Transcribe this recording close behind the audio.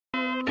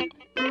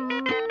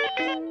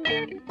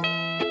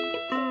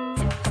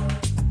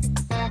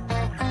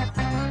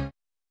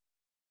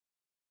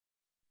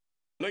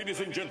Ladies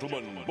and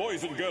gentlemen,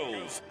 boys and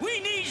girls, we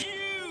need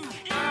you!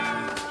 line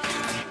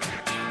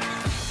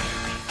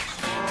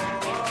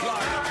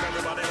up,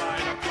 everybody,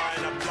 line up,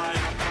 line up, line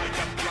up, line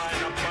up,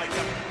 line up, line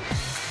up.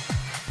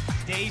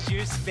 Today's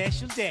your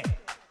special day.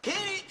 Hit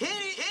it, hit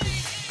it, hit it!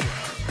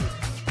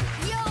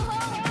 Yo-ho!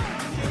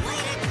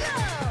 Way to go!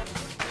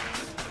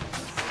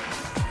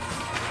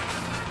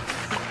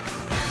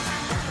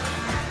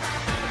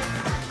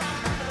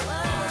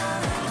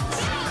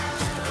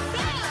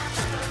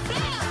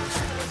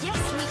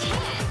 Yes, we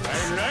can! I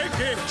like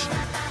it!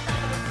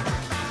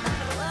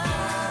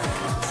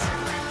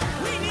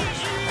 We need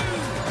you!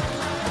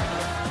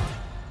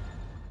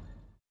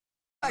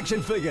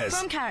 Action figures.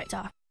 From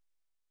character.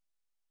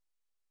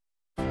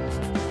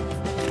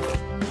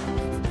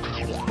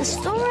 The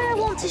story I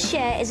want to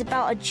share is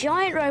about a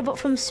giant robot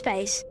from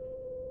space.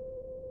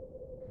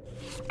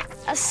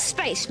 A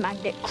space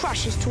magnet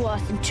crashes to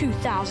Earth in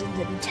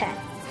 2010.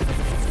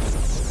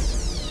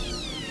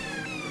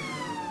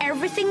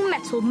 Everything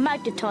metal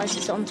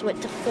magnetizes onto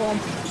it to form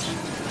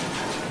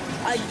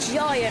a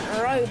giant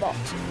robot.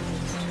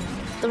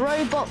 The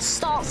robot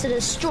starts to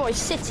destroy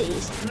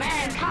cities.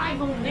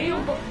 Mankind will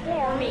kneel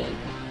before me.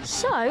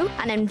 So,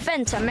 an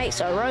inventor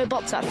makes a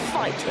robot to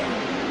fight him.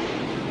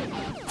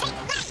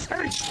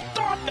 Hey,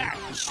 stop that!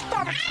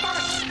 Stop it, stop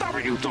it, stop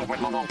it, you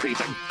stupid little piece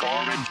of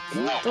garbage!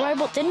 The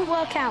robot didn't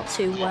work out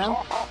too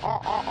well.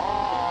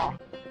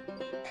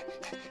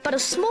 But a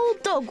small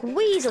dog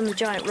wheezes on the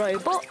giant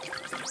robot,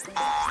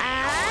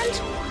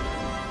 and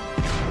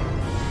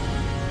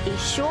he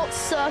short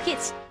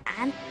circuits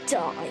and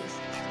dies.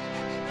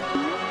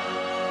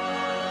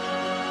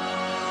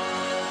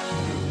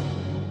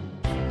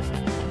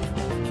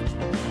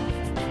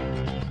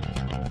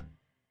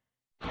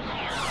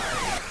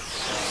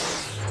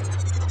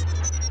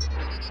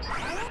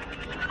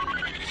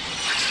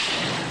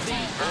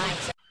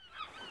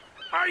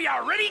 Are you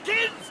ready,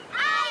 kids?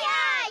 Aye,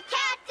 aye,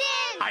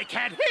 Captain! I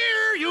can't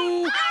hear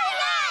you! Aye,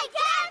 aye,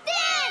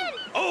 Captain!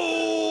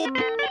 Oh!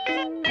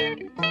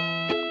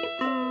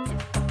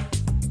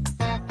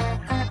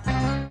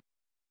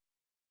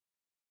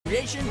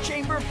 Creation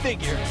Chamber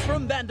figures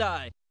from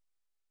Bandai.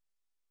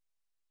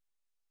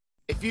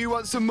 If you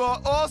want some more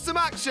awesome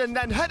action,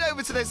 then head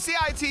over to the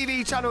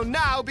CITV channel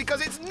now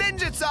because it's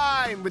Ninja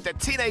Time with the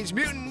Teenage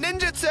Mutant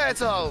Ninja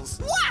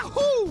Turtles!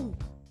 Wahoo!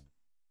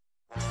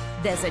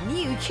 There's a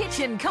new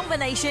kitchen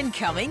combination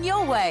coming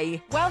your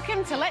way.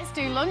 Welcome to Let's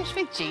Do Lunch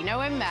with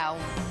Gino and Mel.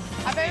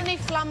 I've only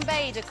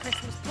flambéed a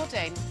Christmas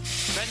pudding.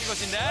 Benji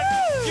goes in there.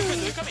 You can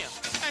do it. Come here.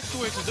 That's the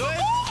way to do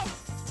it.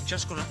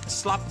 Just gonna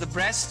slap the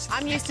breast.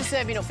 I'm used to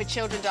serving up for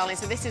children, darling,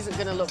 so this isn't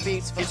going to look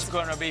beautiful. It's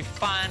gonna be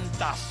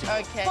fantastic.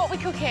 OK. What are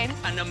we cooking?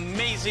 An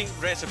amazing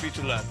recipe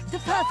to learn. The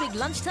perfect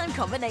lunchtime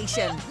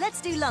combination.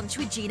 Let's Do Lunch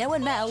with Gino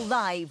and Mel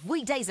live.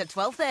 Weekdays at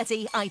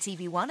 12:30,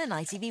 ITV1 and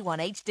ITV1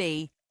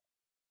 HD.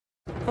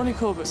 Ronnie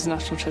Corbett's a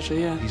national treasure,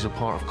 yeah. He's a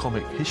part of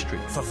comic history.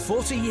 For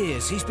 40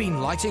 years, he's been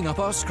lighting up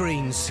our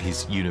screens.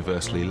 He's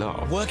universally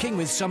loved. Working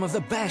with some of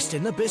the best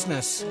in the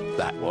business.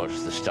 That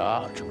was the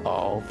start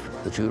of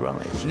the two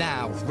Ronnies.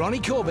 Now, Ronnie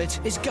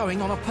Corbett is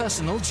going on a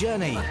personal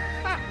journey.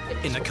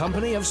 In the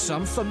company of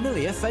some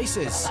familiar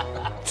faces.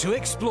 To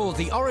explore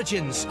the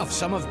origins of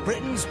some of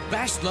Britain's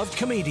best-loved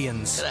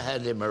comedians. Could have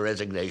handed him a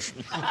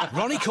resignation.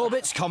 Ronnie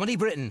Corbett's Comedy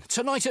Britain,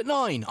 tonight at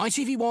 9,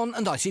 ITV1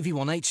 and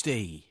ITV1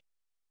 HD.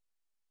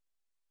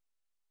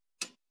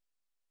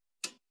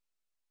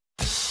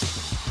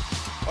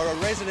 Our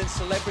resident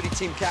celebrity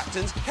team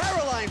captains,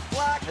 Caroline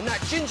Flack and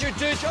that ginger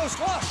dude, Joe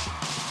Squash.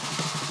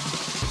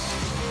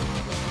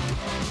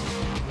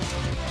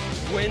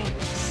 Win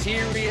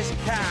serious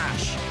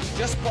cash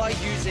just by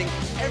using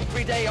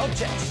everyday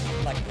objects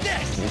like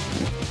this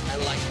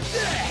and like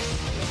this.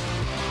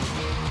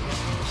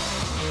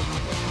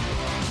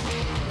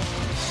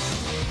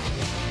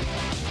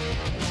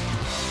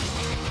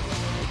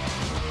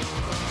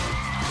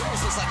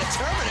 This looks like the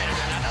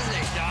Terminator now, doesn't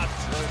it, Dad?